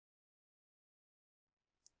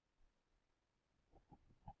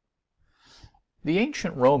The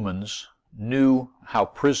ancient Romans knew how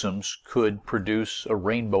prisms could produce a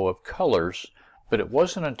rainbow of colors, but it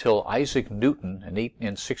wasn't until Isaac Newton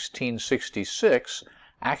in 1666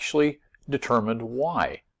 actually determined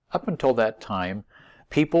why. Up until that time,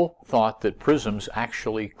 people thought that prisms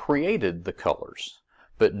actually created the colors,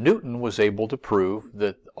 but Newton was able to prove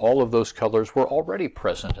that all of those colors were already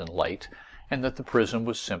present in light and that the prism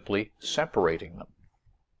was simply separating them.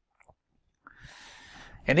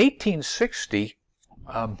 In 1860,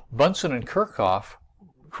 Bunsen and Kirchhoff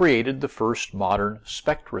created the first modern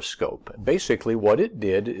spectroscope. Basically what it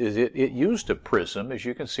did is it used a prism. As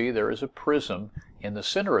you can see, there is a prism in the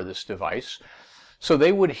center of this device. So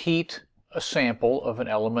they would heat a sample of an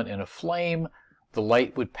element in a flame, the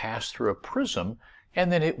light would pass through a prism,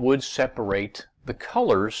 and then it would separate the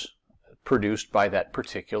colors produced by that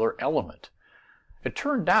particular element. It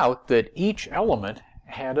turned out that each element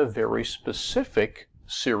had a very specific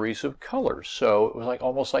series of colors. So it was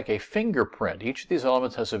almost like a fingerprint. Each of these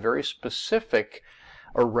elements has a very specific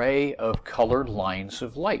array of colored lines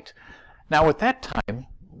of light. Now at that time,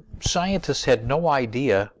 scientists had no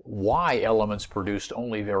idea why elements produced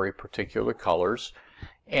only very particular colors,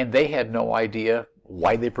 and they had no idea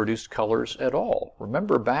why they produced colors at all.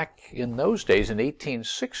 Remember, back in those days, in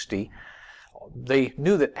 1860, they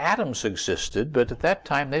knew that atoms existed, but at that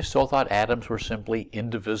time they still thought atoms were simply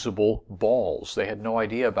indivisible balls. They had no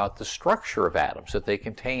idea about the structure of atoms, that they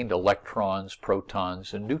contained electrons,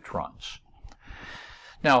 protons, and neutrons.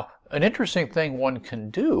 Now, an interesting thing one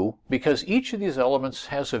can do, because each of these elements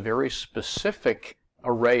has a very specific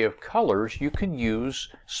array of colors, you can use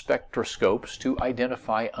spectroscopes to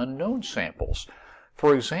identify unknown samples.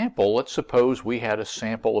 For example, let's suppose we had a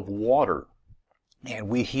sample of water, and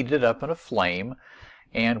we heated it up in a flame,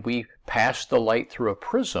 and we passed the light through a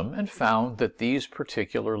prism and found that these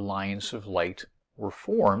particular lines of light were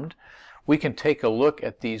formed. We can take a look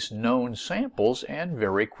at these known samples and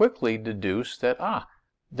very quickly deduce that,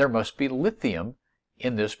 there must be lithium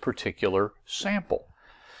in this particular sample.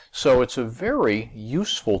 So it's a very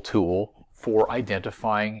useful tool for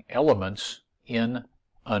identifying elements in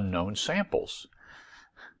unknown samples.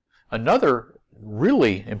 Another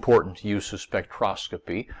really important use of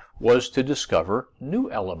spectroscopy was to discover new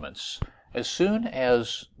elements. As soon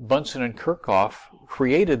as Bunsen and Kirchhoff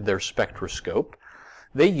created their spectroscope,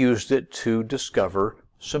 they used it to discover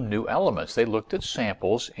some new elements. They looked at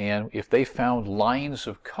samples, and if they found lines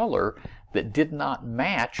of color that did not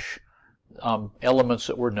match elements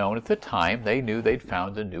that were known at the time, they knew they'd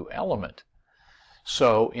found a new element.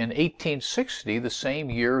 So in 1860, the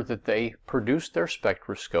same year that they produced their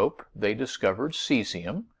spectroscope, they discovered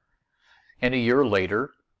cesium, and a year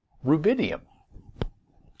later, rubidium.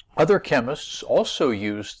 Other chemists also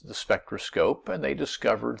used the spectroscope, and they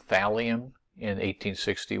discovered thallium in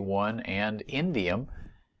 1861 and indium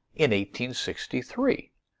in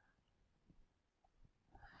 1863.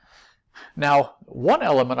 Now, one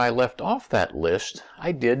element I left off that list,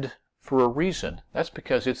 I did for a reason. That's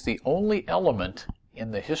because it's the only element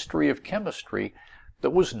in the history of chemistry that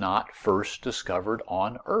was not first discovered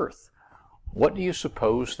on Earth. What do you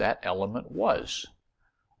suppose that element was?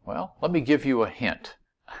 Well, let me give you a hint.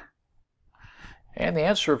 And the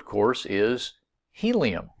answer, of course, is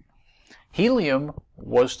helium. Helium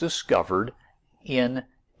was discovered in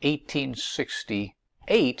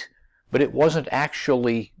 1868, but it wasn't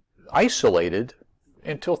actually isolated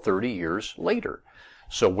until 30 years later.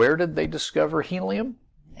 So where did they discover helium?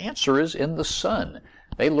 Answer is in the sun.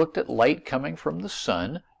 They looked at light coming from the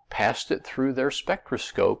sun, passed it through their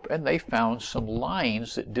spectroscope, and they found some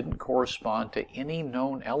lines that didn't correspond to any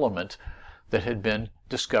known element that had been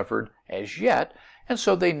discovered as yet, and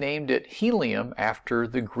so they named it helium after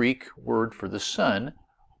the Greek word for the sun,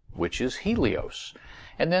 which is helios.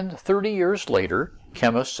 And then 30 years later,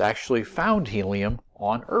 chemists actually found helium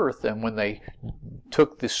on Earth, and when they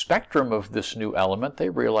took the spectrum of this new element, they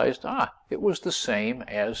realized, it was the same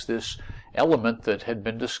as this element that had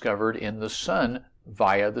been discovered in the sun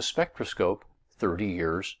via the spectroscope 30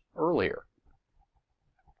 years earlier.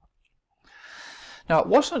 Now, it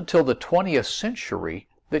wasn't until the 20th century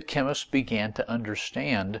that chemists began to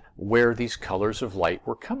understand where these colors of light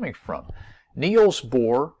were coming from. Niels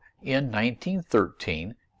Bohr in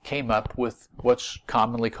 1913 came up with what's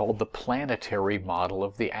commonly called the planetary model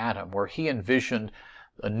of the atom, where he envisioned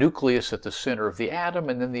a nucleus at the center of the atom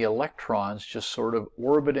and then the electrons just sort of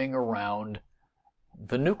orbiting around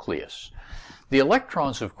the nucleus. The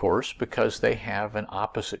electrons, of course, because they have an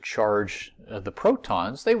opposite charge, the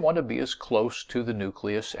protons, they want to be as close to the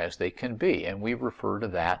nucleus as they can be, and we refer to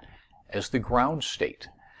that as the ground state.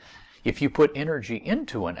 If you put energy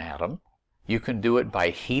into an atom, you can do it by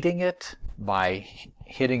heating it, by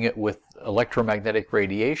hitting it with electromagnetic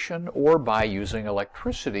radiation or by using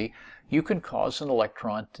electricity, you can cause an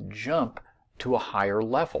electron to jump to a higher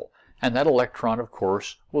level. And that electron, of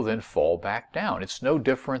course, will then fall back down. It's no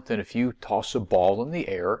different than if you toss a ball in the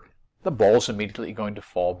air, the ball's immediately going to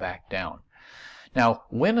fall back down. Now,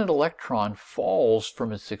 when an electron falls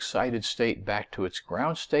from its excited state back to its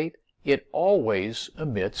ground state, it always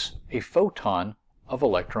emits a photon of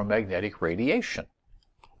electromagnetic radiation.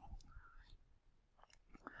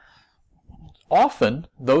 Often,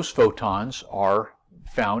 those photons are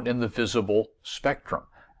found in the visible spectrum.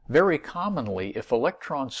 Very commonly, if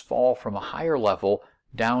electrons fall from a higher level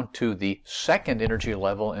down to the second energy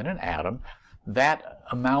level in an atom, that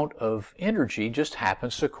amount of energy just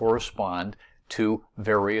happens to correspond to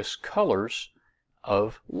various colors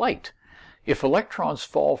of light. If electrons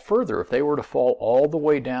fall further, if they were to fall all the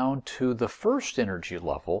way down to the first energy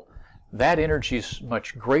level, that energy is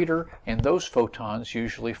much greater, and those photons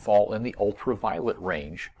usually fall in the ultraviolet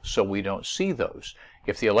range, so we don't see those.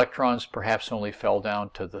 If the electrons perhaps only fell down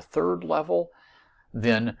to the third level,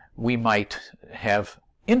 then we might have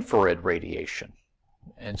infrared radiation.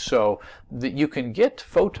 And so you can get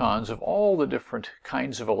photons of all the different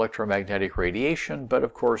kinds of electromagnetic radiation, but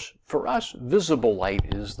of course, for us, visible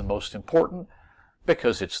light is the most important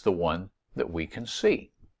because it's the one that we can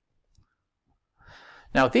see.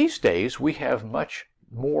 Now, these days, we have much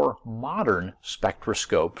more modern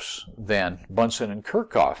spectroscopes than Bunsen and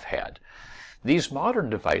Kirchhoff had. These modern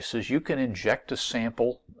devices, you can inject a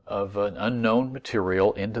sample of an unknown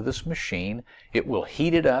material into this machine. It will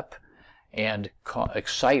heat it up and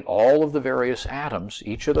excite all of the various atoms.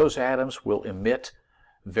 Each of those atoms will emit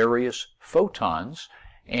various photons,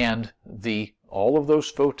 and all of those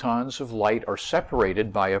photons of light are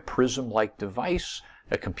separated by a prism-like device.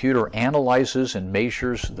 A computer analyzes and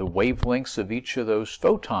measures the wavelengths of each of those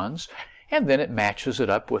photons, and then it matches it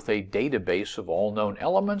up with a database of all known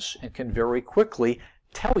elements and can very quickly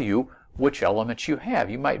tell you which elements you have.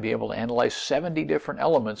 You might be able to analyze 70 different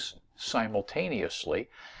elements simultaneously.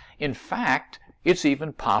 In fact, it's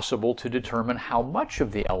even possible to determine how much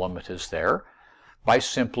of the element is there by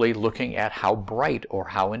simply looking at how bright or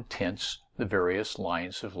how intense the various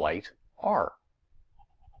lines of light are.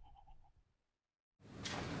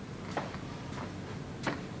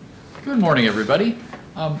 Good morning, everybody.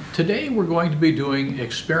 Today we're going to be doing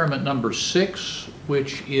experiment number 6,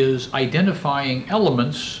 which is identifying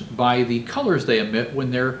elements by the colors they emit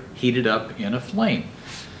when they're heated up in a flame.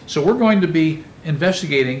 So we're going to be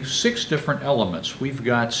investigating 6 different elements. We've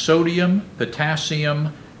got sodium,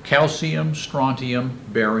 potassium, calcium, strontium,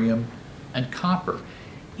 barium, and copper.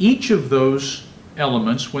 Each of those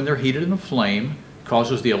elements, when they're heated in a flame,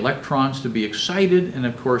 causes the electrons to be excited, and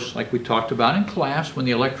of course, like we talked about in class, when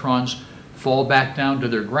the electrons fall back down to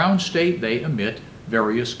their ground state, they emit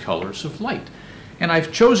various colors of light. And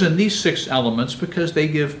I've chosen these 6 elements because they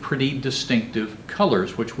give pretty distinctive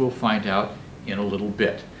colors, which we'll find out in a little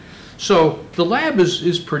bit. So the lab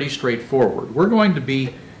is pretty straightforward. We're going to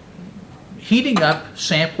be heating up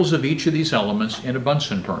samples of each of these elements in a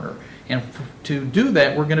Bunsen burner. And to do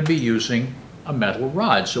that, we're going to be using a metal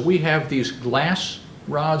rod. So we have these glass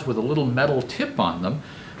rods with a little metal tip on them.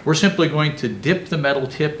 We're simply going to dip the metal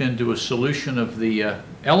tip into a solution of the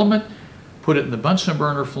element, put it in the Bunsen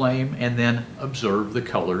burner flame, and then observe the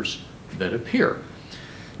colors that appear.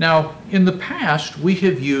 Now, in the past, we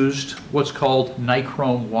have used what's called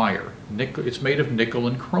nichrome wire. It's made of nickel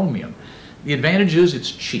and chromium. The advantage is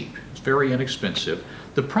it's cheap. It's very inexpensive.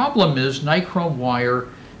 The problem is nichrome wire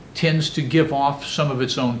tends to give off some of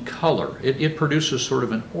its own color. It produces sort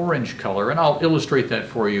of an orange color, and I'll illustrate that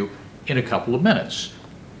for you in a couple of minutes.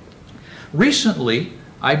 Recently,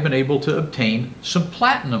 I've been able to obtain some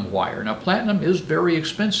platinum wire. Now, platinum is very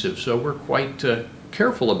expensive, so we're quite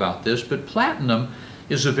careful about this, but platinum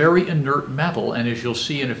is a very inert metal, and as you'll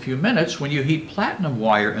see in a few minutes, when you heat platinum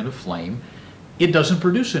wire in a flame, it doesn't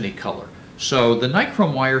produce any color. So the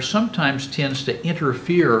nichrome wire sometimes tends to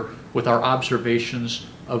interfere with our observations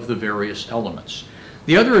of the various elements.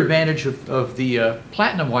 The other advantage of the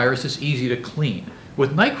platinum wire is it's easy to clean.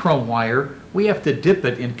 With nichrome wire, we have to dip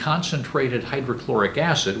it in concentrated hydrochloric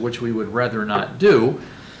acid, which we would rather not do.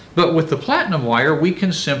 But with the platinum wire, we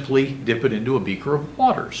can simply dip it into a beaker of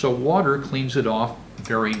water. So water cleans it off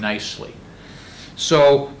very nicely.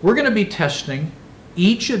 So we're going to be testing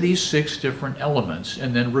each of these 6 different elements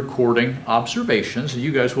and then recording observations. And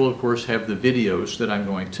you guys will, of course, have the videos that I'm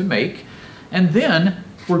going to make. And then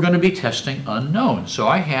we're going to be testing unknowns. So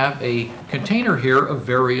I have a container here of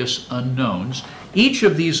various unknowns. Each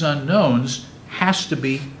of these unknowns has to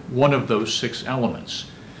be one of those 6 elements.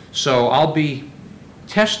 So I'll be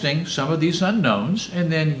testing some of these unknowns,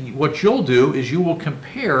 and then what you'll do is you will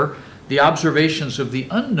compare the observations of the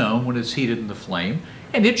unknown when it's heated in the flame,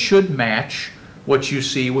 and it should match what you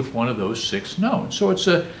see with one of those 6 knowns. So it's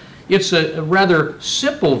a rather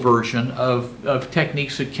simple version of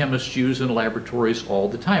techniques that chemists use in laboratories all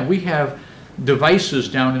the time. We have devices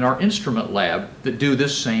down in our instrument lab that do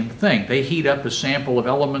this same thing. They heat up a sample of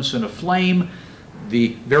elements in a flame, the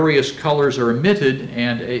various colors are emitted,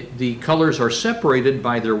 and the colors are separated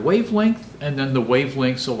by their wavelength, and then the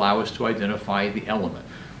wavelengths allow us to identify the element.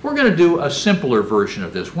 We're going to do a simpler version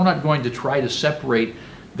of this. We're not going to try to separate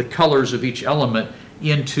the colors of each element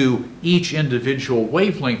into each individual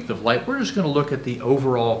wavelength of light. We're just going to look at the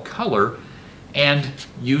overall color and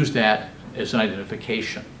use that as an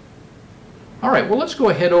identification. All right, well, let's go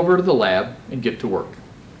ahead over to the lab and get to work.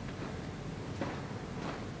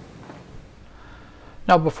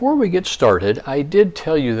 Now, before we get started, I did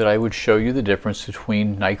tell you that I would show you the difference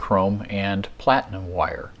between nichrome and platinum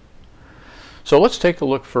wire. So let's take a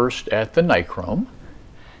look first at the nichrome.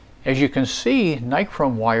 As you can see,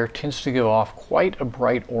 nichrome wire tends to give off quite a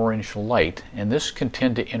bright orange light, and this can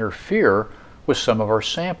tend to interfere with some of our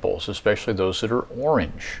samples, especially those that are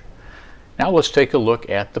orange. Now let's take a look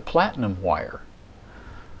at the platinum wire.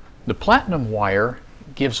 The platinum wire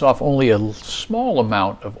gives off only a small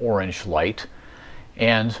amount of orange light,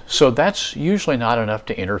 and so that's usually not enough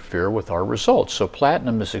to interfere with our results. So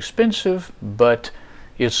platinum is expensive, but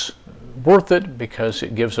it's worth it because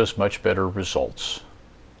it gives us much better results.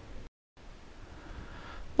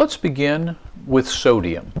 Let's begin with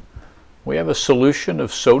sodium. We have a solution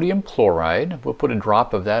of sodium chloride. We'll put a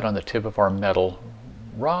drop of that on the tip of our metal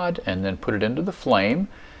rod and then put it into the flame.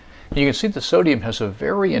 You can see the sodium has a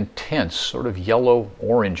very intense sort of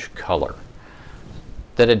yellow-orange color.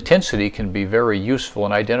 That intensity can be very useful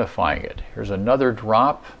in identifying it. Here's another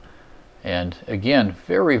drop, and again,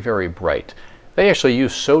 very, very bright. They actually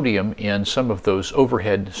use sodium in some of those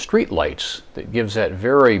overhead street lights that gives that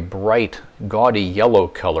very bright, gaudy yellow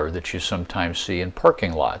color that you sometimes see in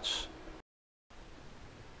parking lots.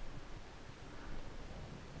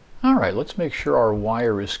 All right, let's make sure our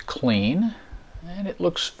wire is clean, and it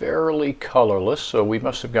looks fairly colorless, so we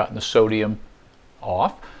must have gotten the sodium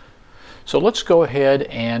off. So let's go ahead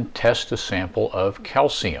and test a sample of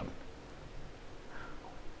calcium.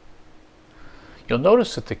 You'll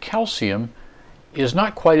notice that the calcium is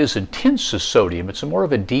not quite as intense as sodium. It's more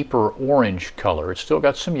of a deeper orange color. It's still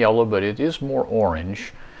got some yellow, but it is more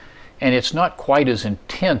orange, and it's not quite as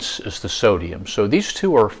intense as the sodium. So these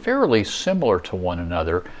two are fairly similar to one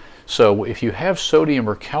another. So if you have sodium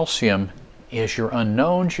or calcium as your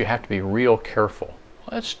unknowns, you have to be real careful.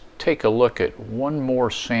 Let's take a look at one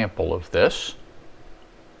more sample of this.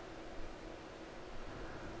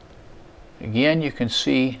 Again, you can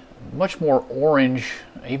see much more orange,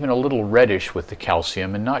 even a little reddish with the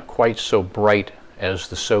calcium, and not quite so bright as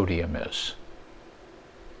the sodium is.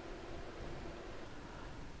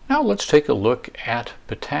 Now let's take a look at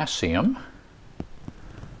potassium.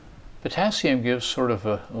 Potassium gives sort of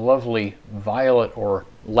a lovely violet or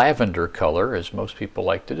lavender color, as most people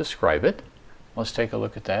like to describe it. Let's take a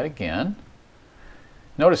look at that again.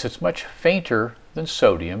 Notice it's much fainter than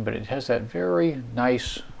sodium, but it has that very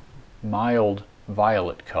nice, mild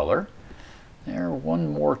violet color. There,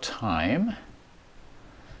 one more time.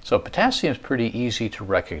 So potassium is pretty easy to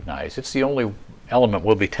recognize. It's the only element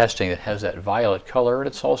we'll be testing that has that violet color, and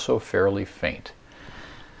it's also fairly faint.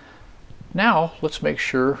 Now let's make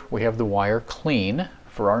sure we have the wire clean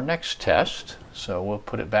for our next test. So we'll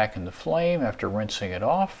put it back in the flame after rinsing it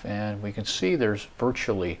off, and we can see there's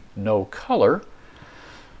virtually no color.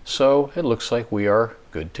 So it looks like we are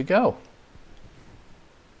good to go.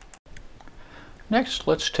 Next,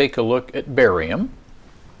 let's take a look at barium.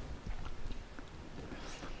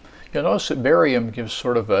 You'll notice that barium gives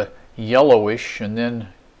sort of a yellowish and then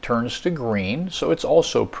turns to green, so it's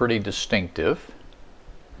also pretty distinctive.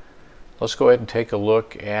 Let's go ahead and take a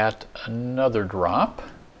look at another drop.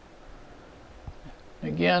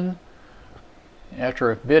 Again,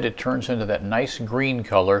 after a bit it turns into that nice green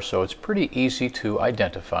color, so it's pretty easy to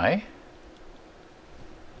identify.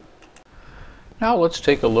 Now let's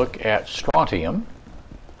take a look at strontium.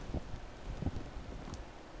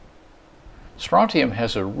 Strontium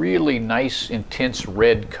has a really nice, intense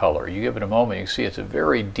red color. You give it a moment, you can see it's a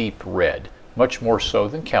very deep red, much more so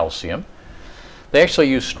than calcium. They actually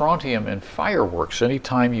use strontium in fireworks.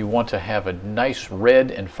 Anytime you want to have a nice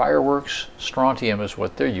red in fireworks, strontium is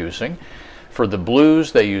what they're using. For the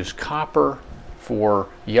blues, they use copper. For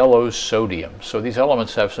yellows, sodium. So these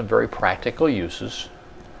elements have some very practical uses.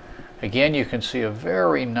 Again, you can see a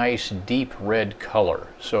very nice deep red color,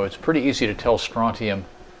 so it's pretty easy to tell strontium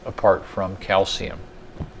apart from calcium.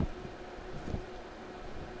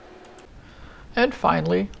 And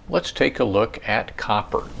finally, let's take a look at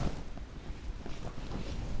copper.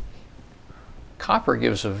 Copper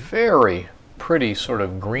gives a very pretty sort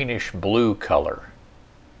of greenish blue color.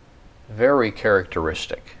 Very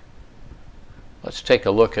characteristic. Let's take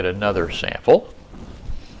a look at another sample.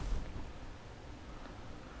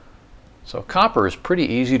 So copper is pretty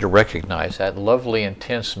easy to recognize. That lovely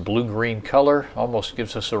intense blue-green color almost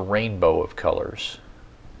gives us a rainbow of colors.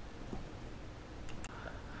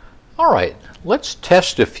 All right, let's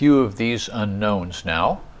test a few of these unknowns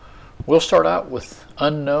now. We'll start out with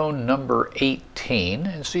unknown number 18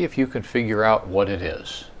 and see if you can figure out what it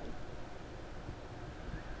is.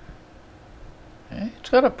 Okay, it's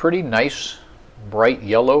got a pretty nice bright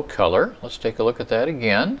yellow color. Let's take a look at that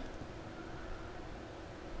again.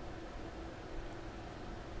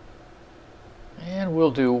 And we'll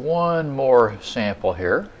do one more sample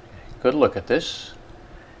here. Good look at this.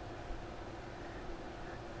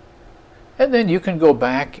 And then you can go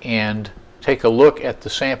back and take a look at the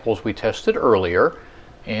samples we tested earlier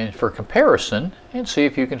and for comparison and see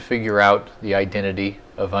if you can figure out the identity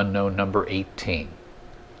of unknown number 18.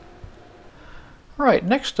 All right,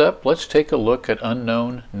 next up, let's take a look at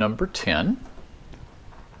unknown number 10.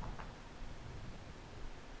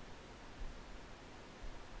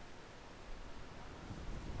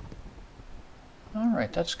 All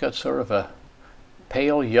right, that's got sort of a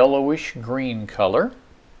pale yellowish green color.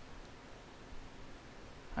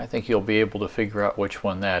 I think you'll be able to figure out which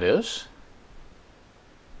one that is.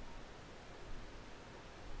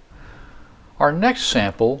 Our next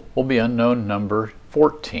sample will be unknown number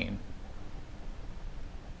 14.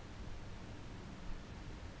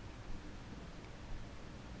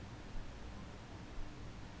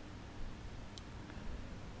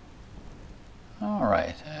 All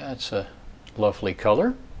right, that's a lovely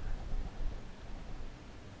color.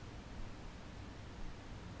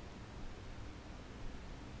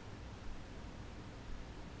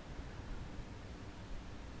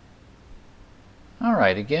 All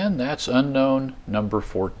right, again, that's unknown number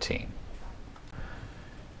 14.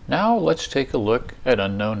 Now let's take a look at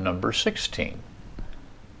unknown number 16.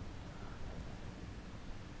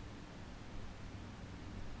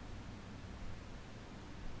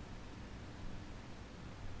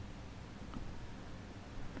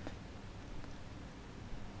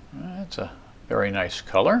 That's a very nice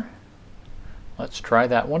color. Let's try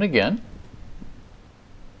that one again.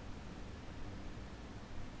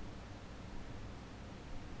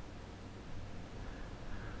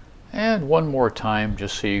 And one more time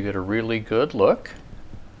just so you get a really good look.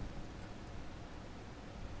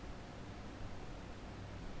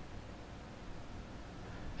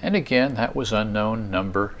 And again, that was unknown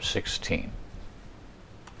number 16.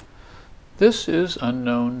 This is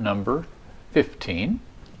unknown number 15.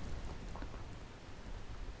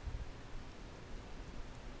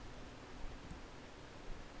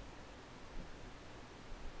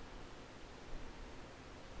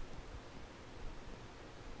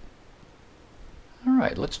 All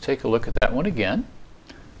right, let's take a look at that one again.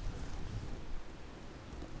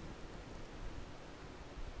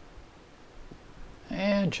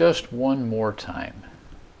 And just one more time.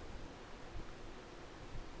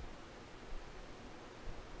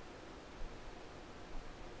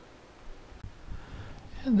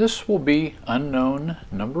 And this will be unknown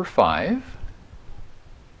number 5.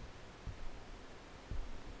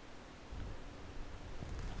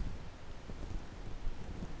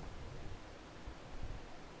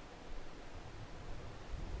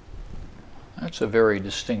 That's a very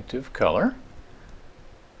distinctive color.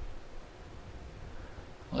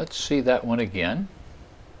 Let's see that one again.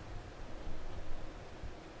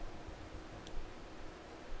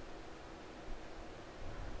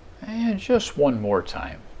 And just one more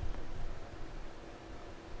time.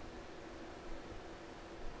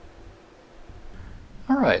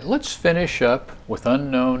 All right, let's finish up with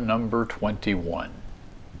unknown number 21.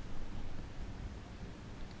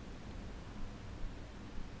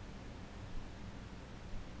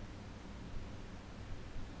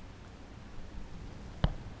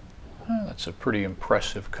 That's a pretty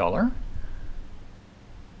impressive color.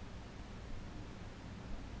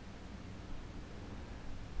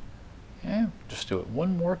 Okay, just do it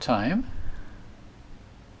one more time.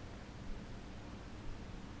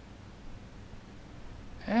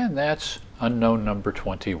 And that's unknown number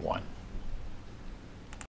 21.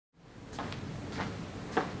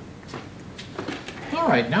 All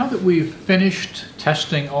right, now that we've finished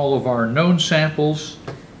testing all of our known samples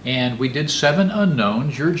and we did 7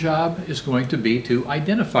 unknowns. Your job is going to be to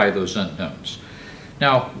identify those unknowns.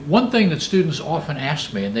 Now, one thing that students often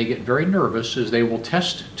ask me, and they get very nervous, is they will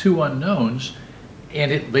test 2 unknowns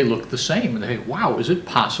and they look the same. And they say, wow, is it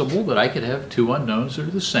possible that I could have 2 unknowns that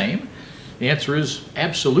are the same? The answer is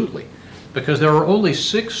absolutely, because there are only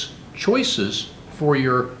 6 choices for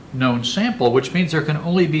your known sample, which means there can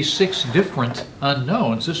only be 6 different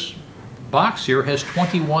unknowns. This box here has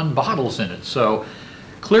 21 bottles in it, so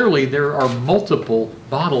clearly there are multiple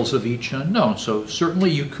bottles of each unknown, so certainly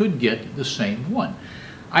you could get the same one.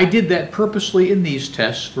 I did that purposely in these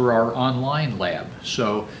tests for our online lab,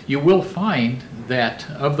 so you will find that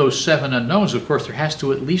of those 7 unknowns, of course, there has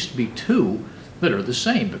to at least be 2 that are the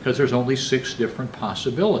same, because there's only 6 different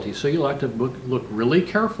possibilities. So you'll have to look really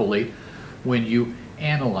carefully when you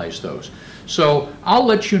analyze those. So I'll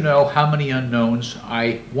let you know how many unknowns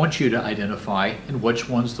I want you to identify and which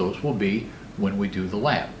ones those will be when we do the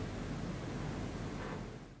lab.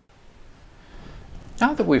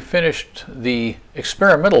 Now that we've finished the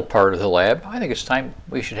experimental part of the lab, I think it's time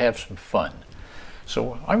we should have some fun.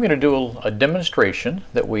 So I'm going to do a demonstration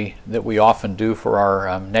that we often do for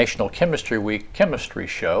our National Chemistry Week chemistry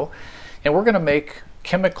show, and we're going to make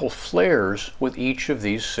chemical flares with each of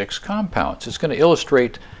these 6 compounds. It's going to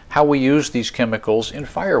illustrate how we use these chemicals in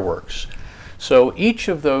fireworks. So each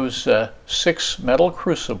of those 6 metal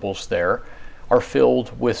crucibles there are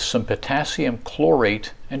filled with some potassium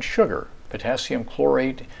chlorate and sugar. Potassium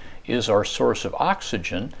chlorate is our source of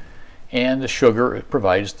oxygen, and the sugar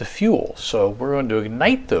provides the fuel. So we're going to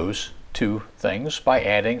ignite those 2 things by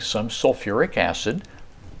adding some sulfuric acid.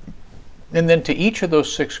 And then to each of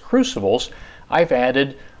those 6 crucibles, I've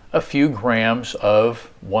added a few grams of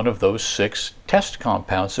one of those 6 test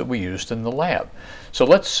compounds that we used in the lab. So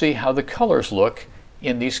let's see how the colors look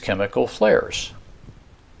in these chemical flares.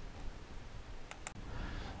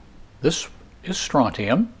 This is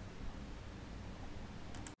strontium.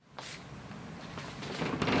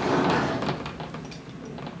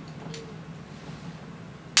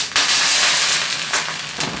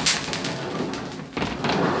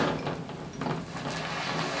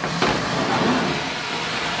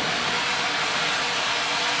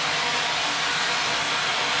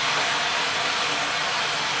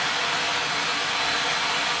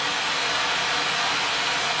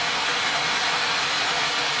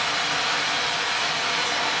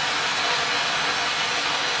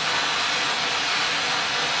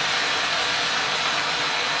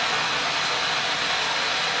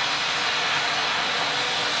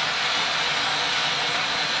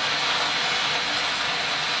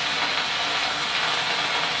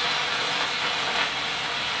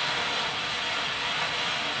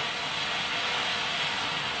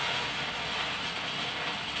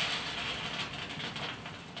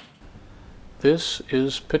 This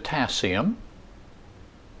is potassium.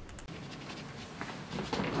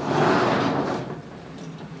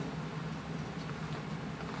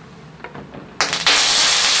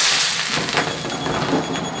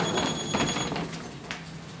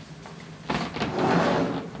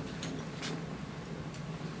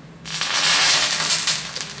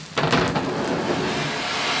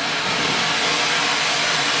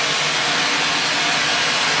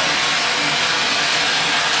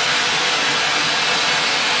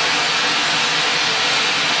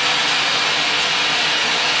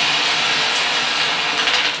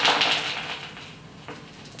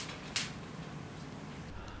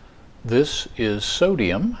 This is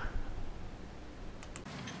sodium.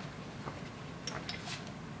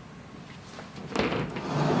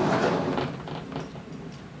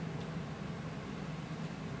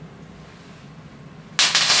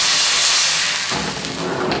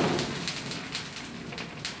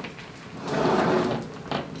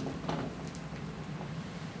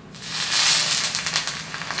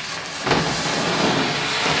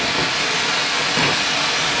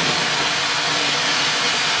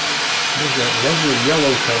 There's that lovely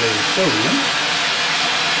yellow colored sodium.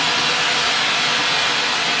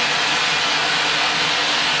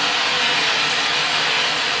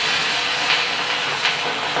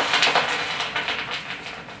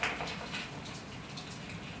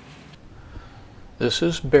 This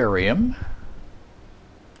is barium.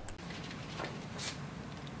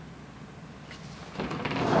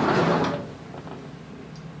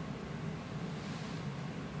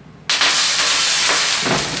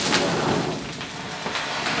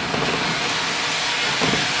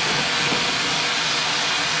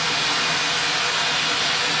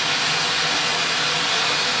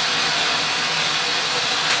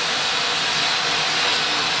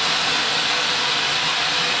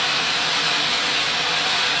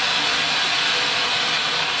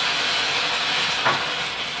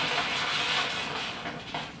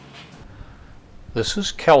 This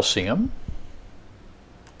is calcium.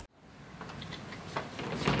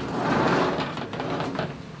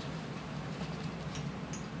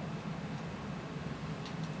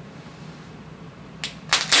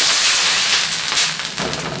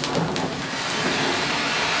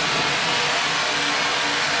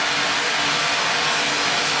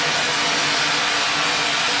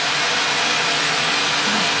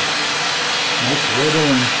 Nice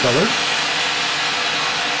red-orange color.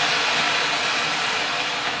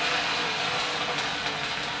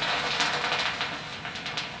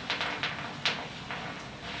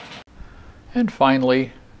 And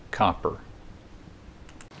finally, copper.